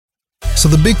So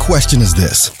the big question is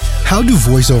this: how do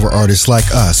voiceover artists like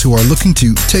us who are looking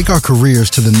to take our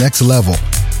careers to the next level,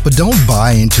 but don't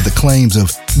buy into the claims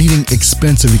of needing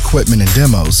expensive equipment and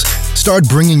demos, start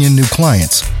bringing in new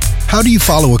clients? How do you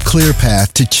follow a clear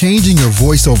path to changing your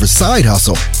voiceover side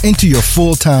hustle into your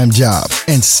full-time job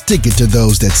and stick it to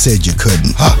those that said you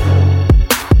couldn't?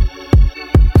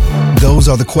 Those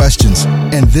are the questions,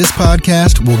 and this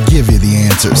podcast will give you the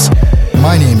answers.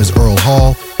 My name is Earl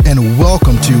Hall, and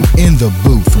welcome to In the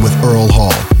Booth with Earl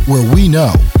Hall, where we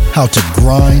know how to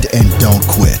grind and don't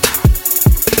quit.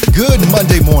 Good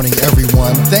Monday morning,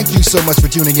 everyone. Thank you so much for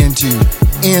tuning in to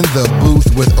In the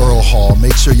Booth with Earl Hall.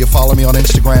 Make sure you follow me on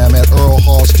Instagram at Earl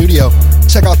Hall Studio.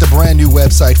 Check out the brand new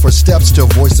website for steps to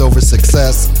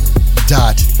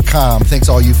voiceoversuccess.com. Thanks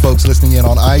all you folks listening in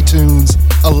on iTunes,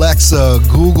 Alexa,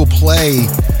 Google Play,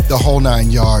 the whole nine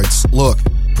yards. Look,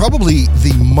 probably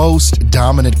the most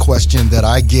dominant question that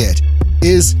I get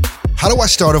is, how do I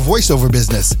start a voiceover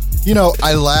business? You know,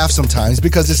 I laugh sometimes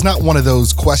because it's not one of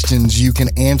those questions you can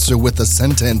answer with a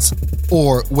sentence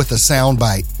or with a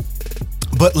soundbite.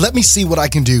 But let me see what I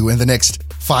can do in the next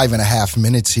 5.5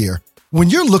 minutes here. When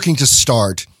you're looking to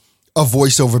start a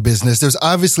voiceover business, there's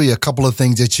obviously a couple of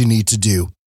things that you need to do.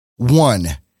 One,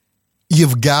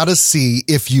 you've got to see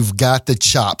if you've got the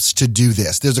chops to do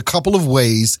this. There's a couple of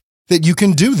ways that you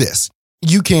can do this.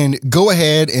 You can go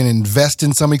ahead and invest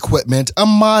in some equipment, a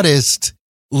modest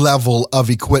level of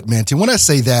equipment. And when I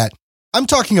say that, I'm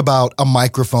talking about a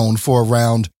microphone for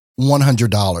around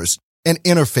 $100, an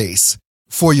interface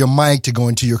for your mic to go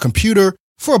into your computer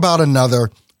for about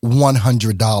another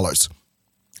 $100.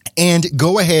 And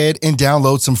go ahead and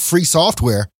download some free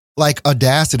software like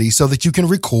Audacity so that you can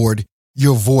record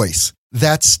your voice.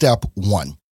 That's step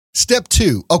one. Step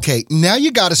two, okay, now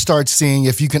you got to start seeing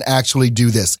if you can actually do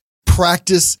this.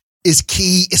 Practice is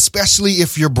key, especially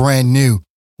if you're brand new.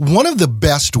 One of the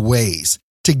best ways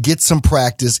to get some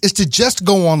practice is to just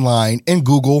go online and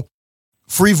Google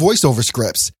free voiceover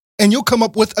scripts, and you'll come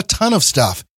up with a ton of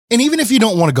stuff. And even if you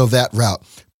don't want to go that route,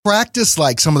 practice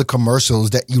like some of the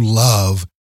commercials that you love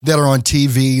that are on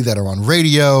TV, that are on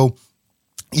radio.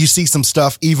 You see some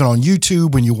stuff even on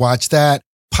YouTube when you watch that,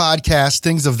 podcasts,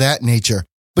 things of that nature.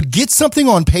 But get something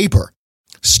on paper.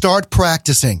 Start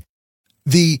practicing.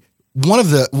 One of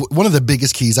the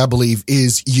biggest keys, I believe,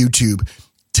 is YouTube.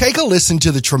 Take a listen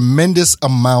to the tremendous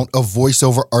amount of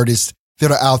voiceover artists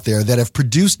that are out there that have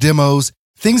produced demos,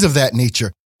 things of that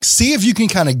nature. See if you can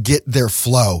kind of get their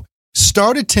flow.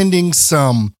 Start attending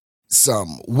some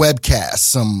webcasts,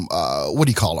 some, what do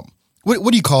you call them?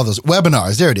 What do you call those?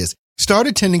 Webinars. There it is. Start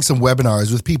attending some webinars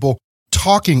with people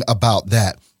talking about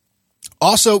that.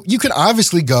 Also, you can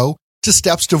obviously go to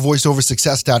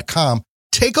steps-to-voiceoversuccess.com.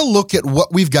 Take a look at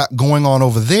what we've got going on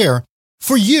over there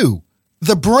for you,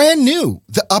 the brand new,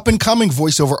 the up-and-coming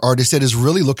voiceover artist that is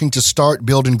really looking to start,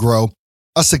 build, and grow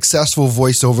a successful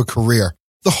voiceover career.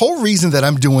 The whole reason that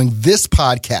I'm doing this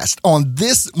podcast on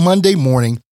this Monday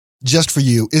morning just for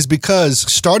you is because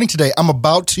starting today, I'm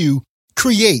about to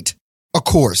create a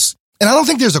course. And I don't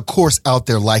think there's a course out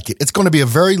there like it. It's going to be a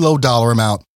very low dollar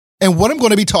amount. And what I'm going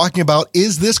to be talking about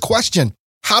is this question: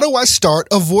 how do I start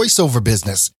a voiceover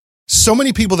business? So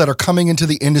many people that are coming into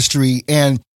the industry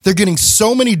and they're getting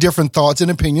so many different thoughts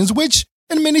and opinions, which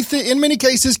in many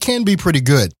cases can be pretty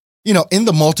good. You know, in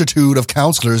the multitude of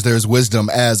counselors, there's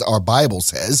wisdom, as our Bible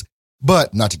says,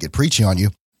 but not to get preachy on you.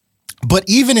 But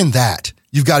even in that,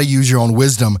 you've got to use your own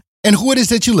wisdom and who it is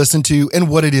that you listen to and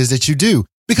what it is that you do,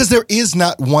 because there is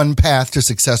not one path to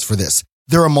success for this.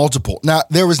 There are multiple. Now,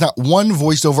 there is not one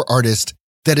voiceover artist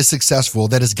that is successful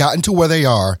that has gotten to where they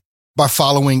are by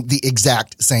following the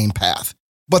exact same path.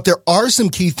 But there are some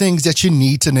key things that you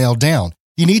need to nail down.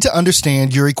 You need to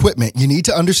understand your equipment. You need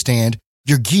to understand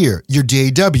your gear, your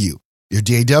DAW. Your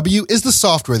DAW is the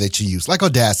software that you use, like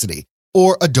Audacity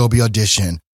or Adobe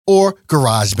Audition or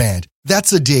GarageBand.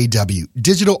 That's a DAW,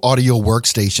 digital audio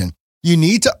workstation. You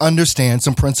need to understand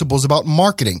some principles about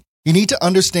marketing. You need to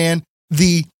understand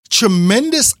the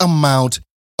tremendous amount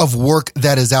of work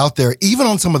that is out there, even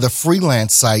on some of the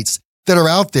freelance sites that are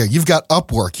out there. You've got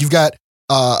Upwork, you've got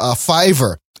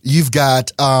Fiverr, you've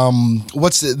got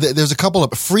there's a couple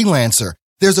of Freelancer.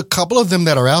 There's a couple of them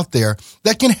that are out there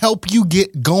that can help you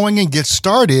get going and get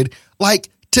started like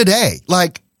today,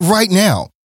 like right now.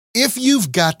 If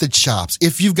you've got the chops,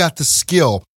 if you've got the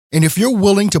skill, and if you're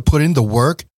willing to put in the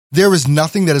work, there is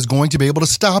nothing that is going to be able to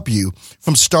stop you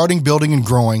from starting, building, and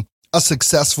growing a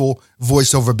successful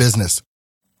voiceover business.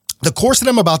 The course that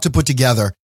I'm about to put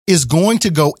together is going to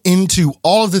go into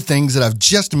all of the things that I've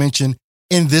just mentioned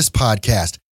in this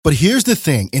podcast. But here's the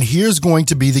thing, and here's going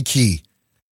to be the key.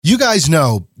 You guys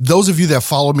know, those of you that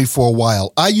followed me for a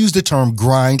while, I use the term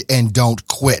grind and don't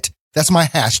quit. That's my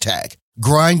hashtag,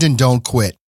 grind and don't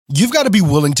quit. You've got to be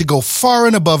willing to go far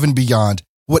and above and beyond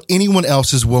what anyone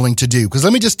else is willing to do. Because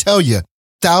let me just tell you,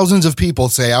 thousands of people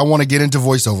say, I want to get into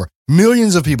voiceover.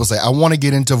 Millions of people say, I want to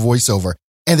get into voiceover.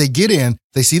 And they get in,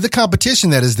 they see the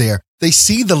competition that is there. They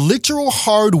see the literal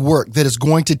hard work that it's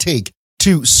going to take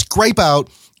to scrape out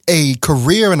a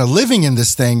career and a living in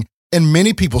this thing. And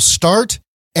many people start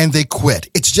and they quit.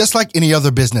 It's just like any other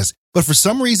business. But for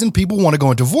some reason, people want to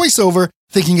go into voiceover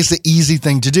thinking it's the easy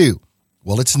thing to do.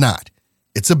 Well, it's not.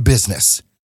 It's a business.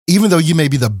 Even though you may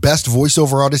be the best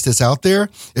voiceover artist that's out there,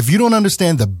 if you don't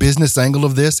understand the business angle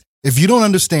of this, if you don't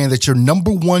understand that your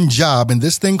number one job in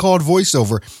this thing called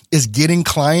voiceover is getting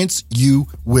clients, you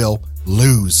will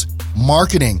lose.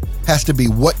 Marketing has to be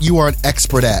what you are an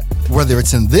expert at, whether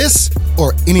it's in this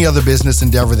or any other business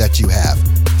endeavor that you have.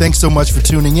 Thanks so much for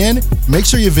tuning in. Make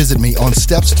sure you visit me on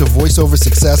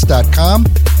stepstovoiceoversuccess.com,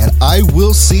 and I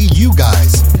will see you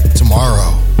guys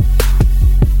tomorrow.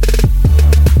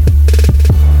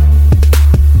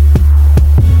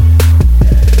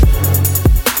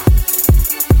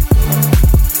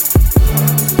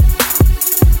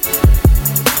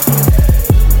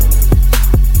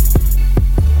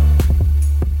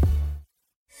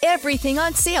 Everything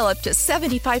on sale up to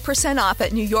 75% off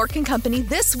at New York & Company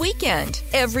this weekend.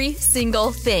 Every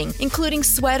single thing, including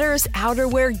sweaters,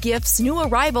 outerwear, gifts, new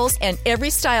arrivals, and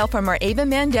every style from our Ava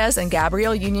Mendez and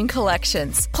Gabrielle Union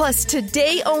collections. Plus,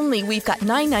 today only, we've got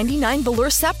 $9.99 velour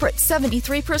separate,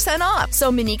 73% off. So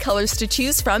many colors to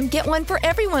choose from. Get one for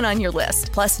everyone on your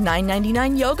list. Plus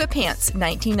 $9.99 yoga pants,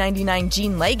 $19.99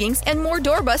 jean leggings, and more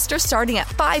doorbusters starting at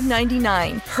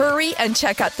 $5.99. Hurry and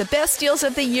check out the best deals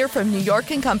of the year from New York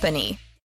 & Company.